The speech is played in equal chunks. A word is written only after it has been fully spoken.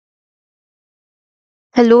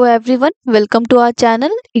Hello everyone, welcome to our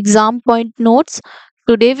channel ExamsPoint Notes.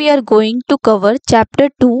 Today we are going to cover chapter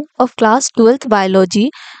 2 of class 12th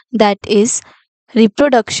biology, that is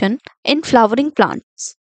reproduction in flowering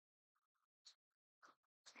plants.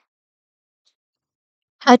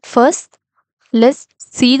 At first, let's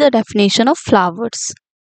see the definition of flowers.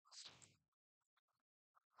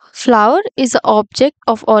 Flower is an object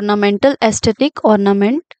of ornamental aesthetic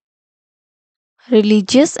ornament,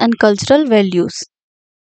 religious and cultural values.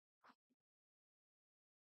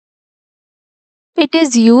 It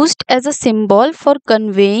is used as a symbol for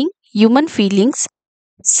conveying human feelings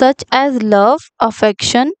such as love,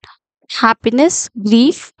 affection, happiness,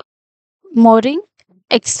 grief, mourning,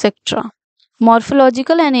 etc.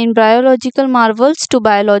 Morphological and embryological marvels to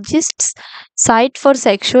biologists, site for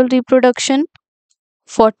sexual reproduction,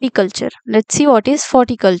 horticulture. Let's see what is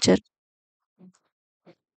horticulture.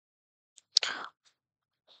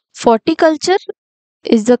 Horticulture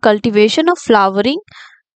is the cultivation of flowering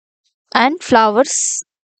and flowers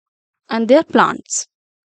and their plants.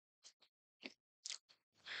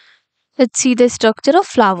 Let's see the structure of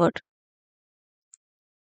flower.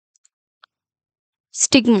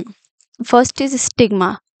 Stigma. First is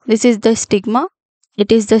stigma. This is the stigma.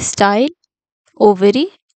 It is the style, ovary.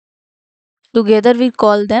 Together we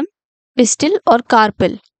call them pistil or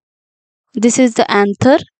carpel. This is the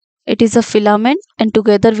anther. It is a filament and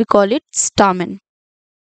together we call it stamen.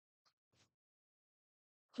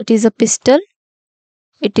 It is a pistil.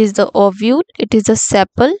 It is the ovule. It is the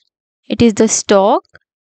sepal. It is the stalk.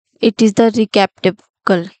 It is the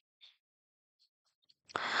receptacle.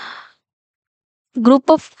 Group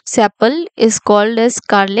of sepal is called as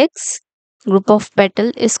calyx. Group of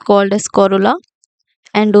petal is called as corolla.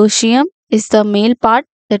 Endoecium is the male part,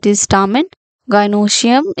 that is stamen.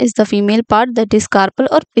 Gynoecium is the female part, that is carpel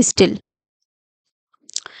or pistil.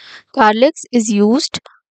 Calyx is used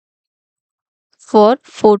for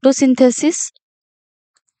photosynthesis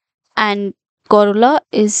and corolla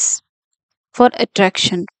is for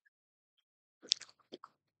attraction.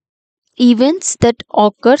 Events that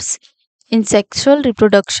occurs in sexual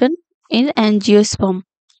reproduction in angiosperm.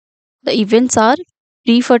 The events are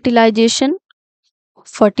pre-fertilization,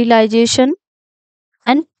 fertilization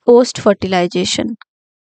and post-fertilization.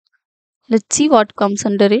 Let's see what comes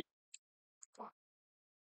under it.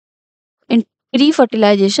 In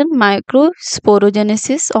pre-fertilization,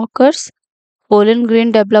 microsporogenesis occurs, pollen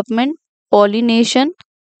grain development, pollination,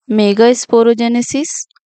 megasporogenesis,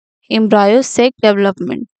 embryo sac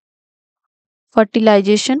development,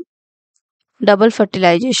 fertilization, double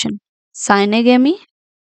fertilization, synagamy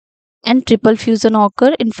and triple fusion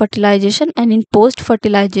occur in fertilization and in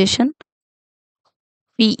post-fertilization.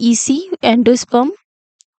 PEC, endosperm,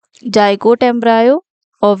 zygote embryo,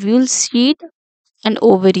 ovule seed and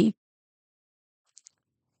ovary.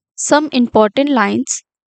 Some important lines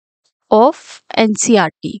of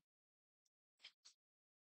NCERT.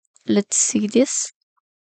 Let's see this.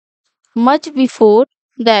 Much before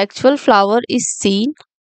the actual flower is seen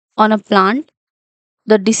on a plant,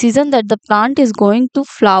 the decision that the plant is going to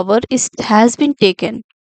flower has been taken.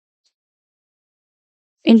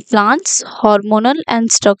 In plants, hormonal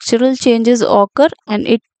and structural changes occur and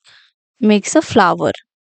it makes a flower.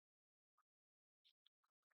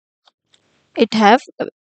 It have,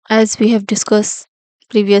 as we have discussed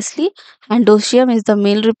previously, endoecium is the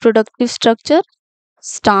male reproductive structure,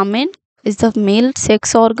 stamen is the male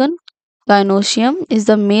sex organ, gynoecium is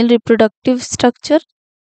the male reproductive structure,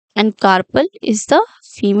 and carpel is the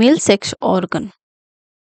female sex organ.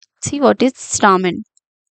 See what is stamen.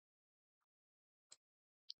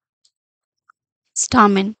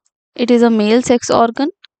 Stamen. It is a male sex organ.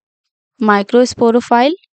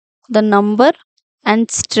 Microsporophyle. The number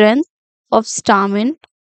and strength of stamen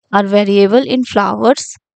are variable in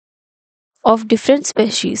flowers of different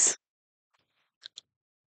species.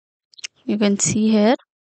 You can see here.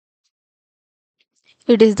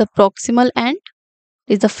 It is the proximal end.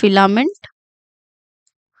 It is the filament.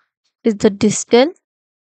 It is the distal,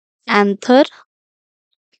 anther,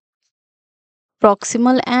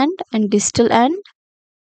 proximal end and distal end.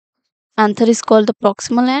 Anther is called the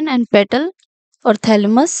proximal end and petal or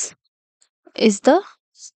thalamus is the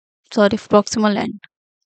proximal end.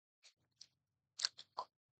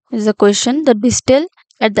 Is the question. The distal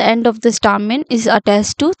at the end of the stamen is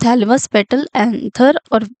attached to thalamus, petal, anther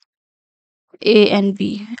or A and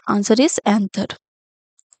B. Answer is anther.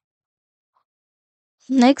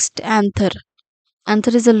 Next, anther.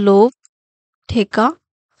 Anther is a lobe, theca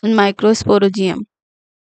and microsporogium.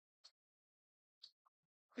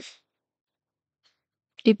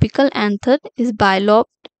 Typical anther is bilobed.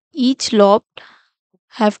 Each lobe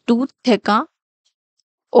have two theca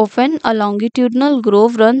Often a longitudinal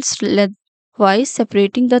groove runs lengthwise,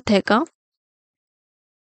 separating the theca.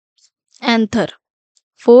 Anther.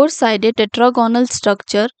 Four-sided tetragonal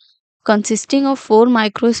structure consisting of four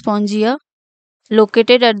microspongia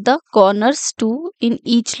located at the corners, two in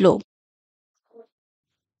each lobe.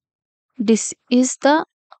 This is the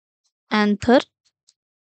anther.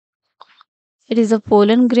 It is a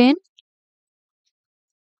pollen grain,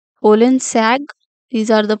 pollen sac.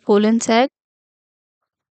 These are the pollen sac,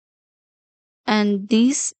 and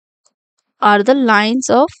these are the lines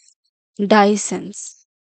of dehiscence.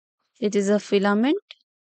 It is a filament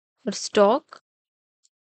or stalk.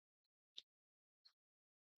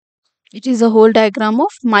 It is a whole diagram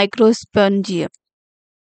of microspongium.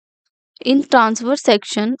 In transverse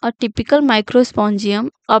section, a typical microspongium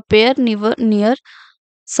appear near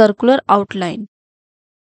circular outline.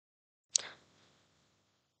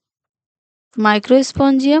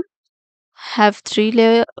 Microspongium have three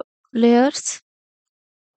layers: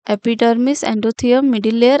 epidermis, endothelium,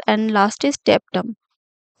 middle layer, and last is tapetum.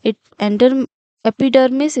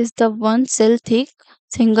 Epidermis is the one cell thick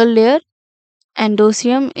single layer.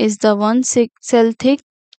 Endothelium is the one cell thick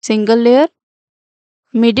single layer.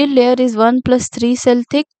 Middle layer is 1 plus 3 cell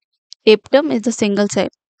thick. Tapetum is the single cell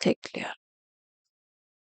thick layer.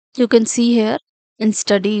 You can see here and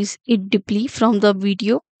studies it deeply from the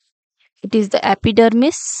video. It is the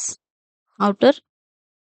epidermis outer.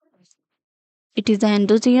 It is the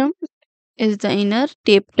endothelium is the inner.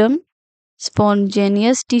 Tapetum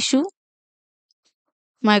spontaneous tissue.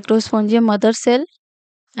 Microspongium mother cell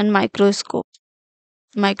and microscope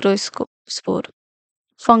spore.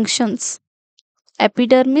 Functions: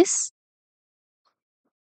 epidermis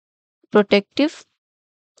protective,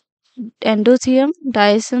 endothelium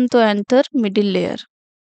diacinthoanther middle layer.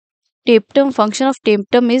 Tapetum function of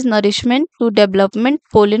tapetum is nourishment to development,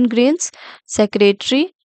 pollen grains,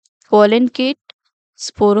 secretory, pollenicate,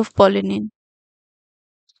 spore of pollen.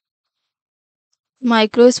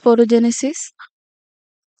 Microsporogenesis,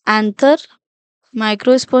 anther,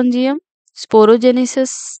 microspongium,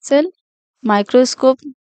 sporogenesis cell, microscope,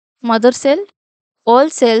 mother cell.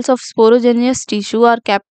 All cells of sporogenous tissue are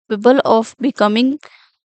capable of becoming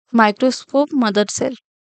microscope mother cell.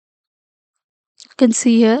 You can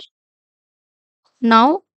see here.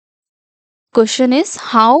 Now, question is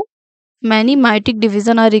how many meiotic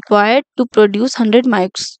division are required to produce 100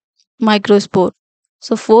 microspore.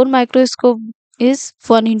 So 4 microscope is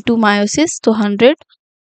 1 into meiosis. So 100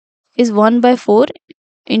 is 1 by 4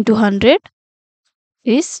 into 100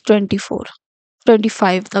 is 24.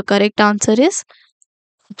 25. The correct answer is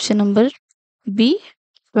option number B,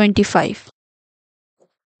 25.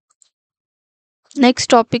 Next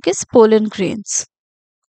topic is pollen grains.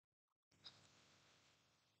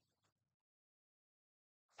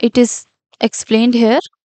 It is explained here.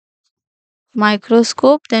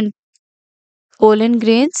 Microscope, then pollen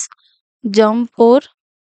grains, germ pore,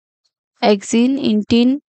 exine,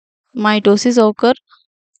 intine, mitosis occur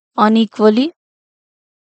unequally.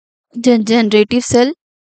 Then generative cell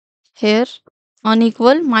here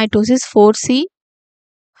unequal mitosis 4C.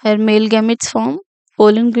 Here male gametes form.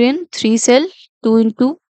 Pollen grain 3 cell 2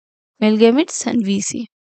 into male gametes and VC.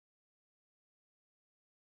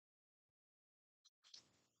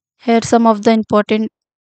 Here some of the important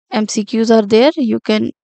MCQs are there. You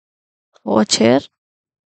can watch here.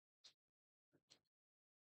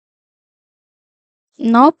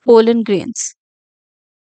 Now pollen grains.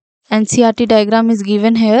 NCERT diagram is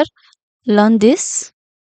given here. Learn this.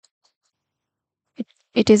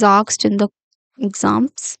 It is asked in the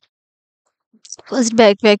exams. First,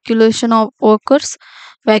 vacuolation of occurs.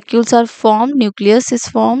 Vacuoles are formed. Nucleus is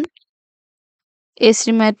formed.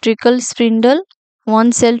 Asymmetrical spindle.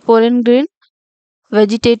 One cell pollen grain.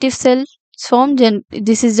 Vegetative cell is formed.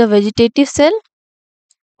 This is the vegetative cell,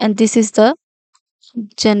 and this is the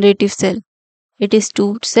generative cell. It is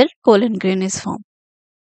two cell pollen grain is formed.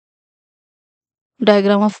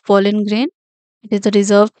 Diagram of pollen grain. It is the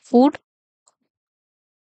reserved food.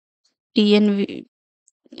 T and V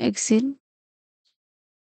exine.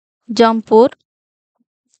 Germ pore.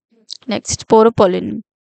 Next, poropollen.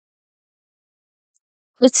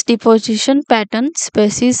 Its deposition pattern,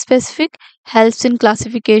 species specific, helps in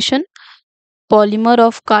classification. Polymer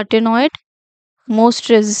of carotenoid. Most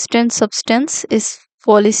resistant substance is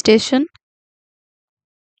polystation.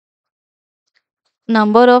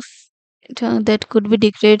 Number of that could be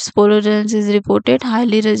declared sporogens is reported.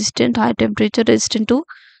 Highly resistant, high temperature resistant to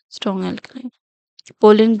strong alkaline.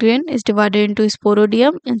 Pollen grain is divided into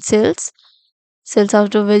sporodium and cells. Cells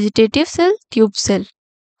out of vegetative cell, tube cell,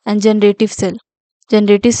 and generative cell.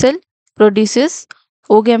 Generative cell produces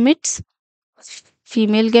oogametes,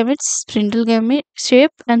 female gametes, spindle gamete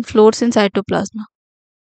shape, and floats in cytoplasma.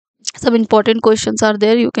 Some important questions are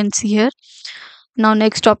there, you can see here. Now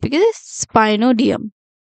next topic is spinodium.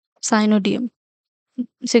 Synodium.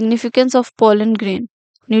 Significance of pollen grain.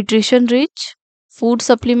 Nutrition rich, food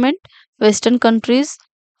supplement, Western countries,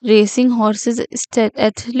 racing horses,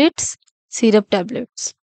 athletes, syrup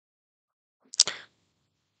tablets.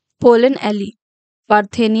 Pollen alley.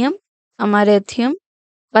 Parthenium, Amaranthum.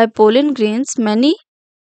 By pollen grains, many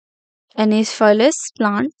anaphyllous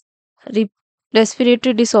plant re-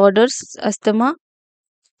 respiratory disorders, asthma,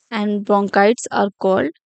 and bronchitis are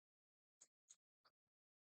called.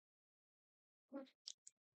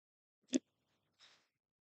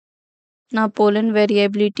 Now, pollen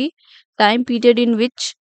variability, time period in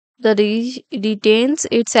which the retains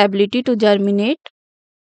its ability to germinate.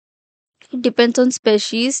 It depends on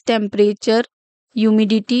species, temperature,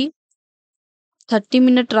 humidity,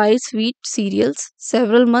 30-minute rice, wheat, cereals,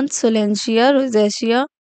 several months, Solentia, Rosacea,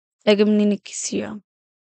 Leguminosea.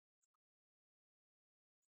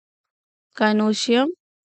 Gynoecium,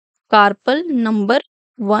 carpel, number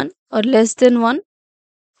 1 or less than 1.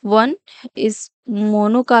 1 is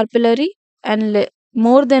monocarpellary and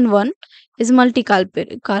more than 1 is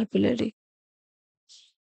multicarpellary.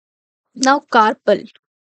 Now, carpel.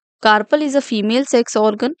 Carpel is a female sex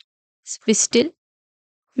organ, pistil,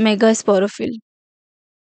 megasporophyll.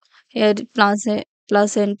 Here,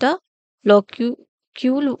 placenta, locule,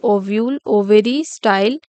 ovule, ovary,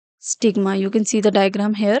 style, stigma. You can see the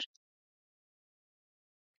diagram here.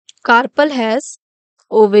 Carpel has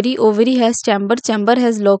ovary, ovary has chamber, chamber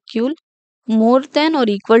has locule, more than or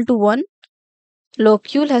equal to 1.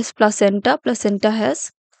 Locule has placenta, placenta has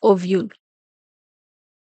ovule.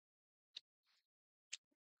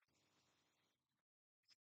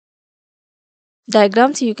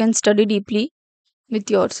 Diagrams you can study deeply with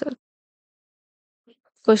yourself.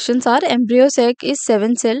 Questions are embryo sac is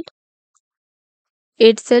 7 celled,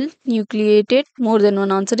 8 cell nucleated, more than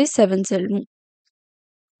one answer is 7 celled.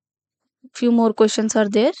 Few more questions are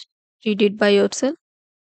there. Read it by yourself.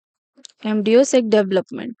 Embryo sac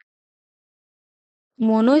development.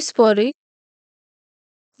 Monosporic,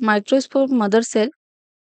 microspore mother cell,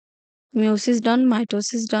 meiosis done,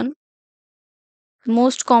 mitosis done.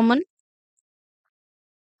 Most common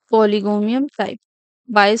polygonium type.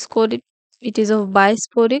 Bisporic, it is of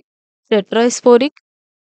bisporic, tetrasporic.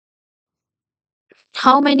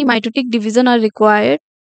 How many mitotic division are required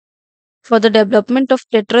for the development of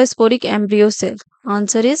tetrasporic embryo cell?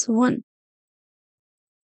 Answer is 1.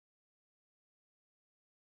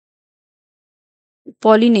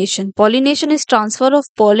 Pollination. Pollination is transfer of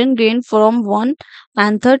pollen grain from one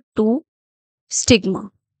anther to stigma.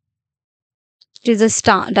 It is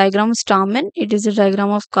a diagram of stamen. It is a diagram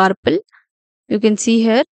of carpel. You can see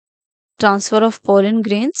here transfer of pollen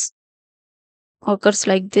grains occurs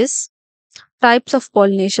like this. Types of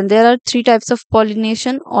pollination. There are 3 types of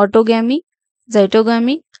pollination: autogamy,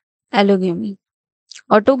 zytogamy, allogamy.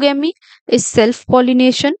 Autogamy is self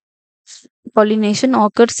pollination. Pollination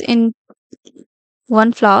occurs in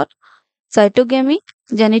one flower. Cytogamy,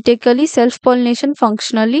 genetically self pollination,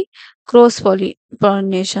 functionally cross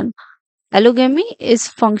pollination. Allogamy is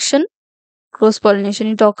function cross pollination.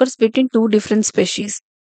 It occurs between two different species.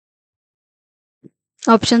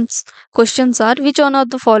 Options. Questions are: which one of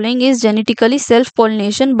the following is genetically self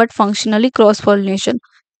pollination but functionally cross pollination?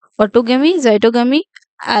 Autogamy, zytogamy,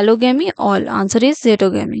 allogamy, all. Answer is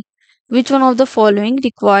zytogamy. Which one of the following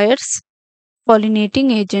requires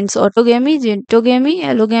pollinating agents? Autogamy, zytogamy,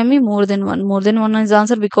 allogamy, more than one. More than one is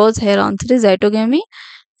answer because here answer is zytogamy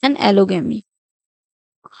and allogamy.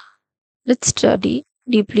 Let's study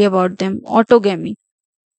deeply about them. Autogamy.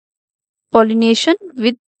 Pollination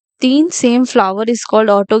within same flower is called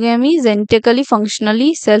autogamy. Genetically,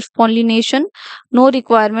 functionally, self-pollination. No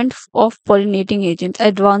requirement of pollinating agents.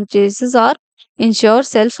 Advantages are ensure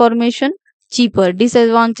self-formation, cheaper.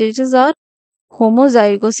 Disadvantages are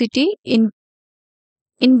homozygosity, in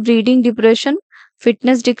breeding depression,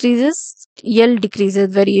 fitness decreases, yield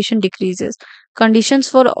decreases, variation decreases. Conditions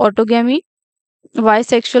for autogamy: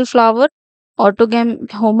 bisexual flower,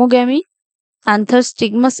 homogamy, anther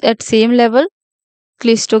stigmas at same level,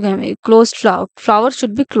 Cleistogamy, closed flower. Flower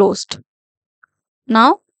should be closed.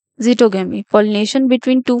 Now, zytogamy, pollination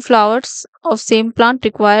between two flowers of same plant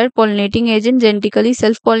require pollinating agent, genetically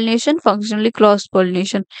self-pollination, functionally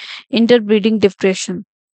cross-pollination, interbreeding depression.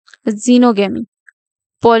 Xenogamy,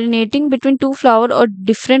 pollinating between two flower or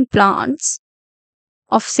different plants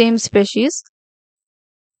of same species,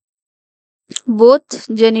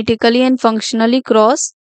 both genetically and functionally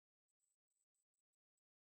cross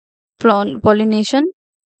pollination.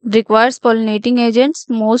 requires pollinating agents,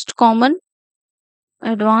 most common,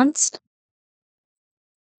 advanced,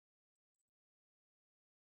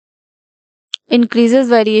 increases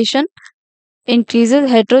variation, increases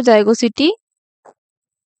heterozygosity,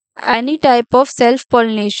 any type of self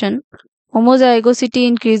pollination, homozygosity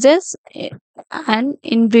increases, and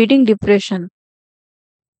inbreeding depression.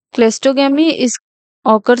 Clastogamy is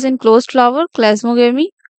occurs in closed flower,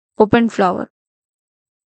 plasmogamy, open flower.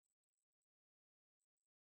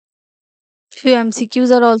 Few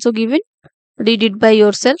MCQs are also given. Read it by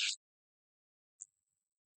yourself.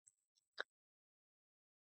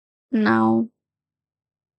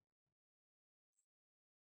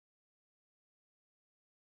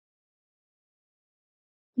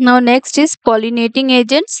 Now, next is pollinating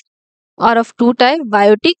agents are of two types,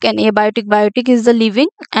 biotic and abiotic. Biotic is the living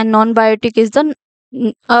and non-biotic is the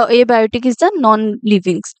abiotic is the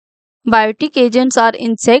non-livings. Biotic agents are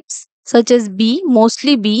insects such as bee,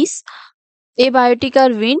 mostly bees. Abiotic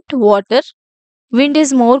are wind, water. Wind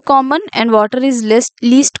is more common and water is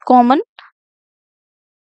least common.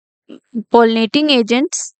 Pollinating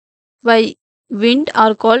agents by wind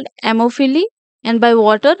are called amophily and by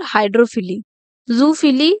water hydrophily.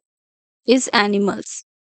 Zoophily is animals.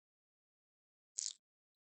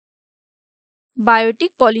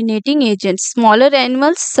 Biotic pollinating agents. Smaller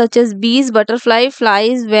animals such as bees, butterfly,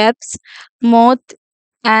 flies, wasps, moth,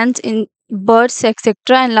 ants, birds,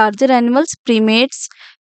 etc. And larger animals, primates,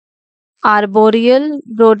 arboreal,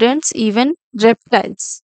 rodents, even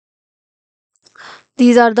reptiles.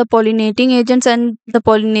 These are the pollinating agents and the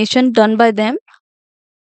pollination done by them.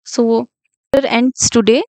 So, chapter ends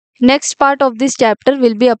today. Next part of this chapter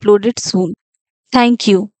will be uploaded soon. Thank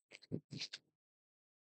you.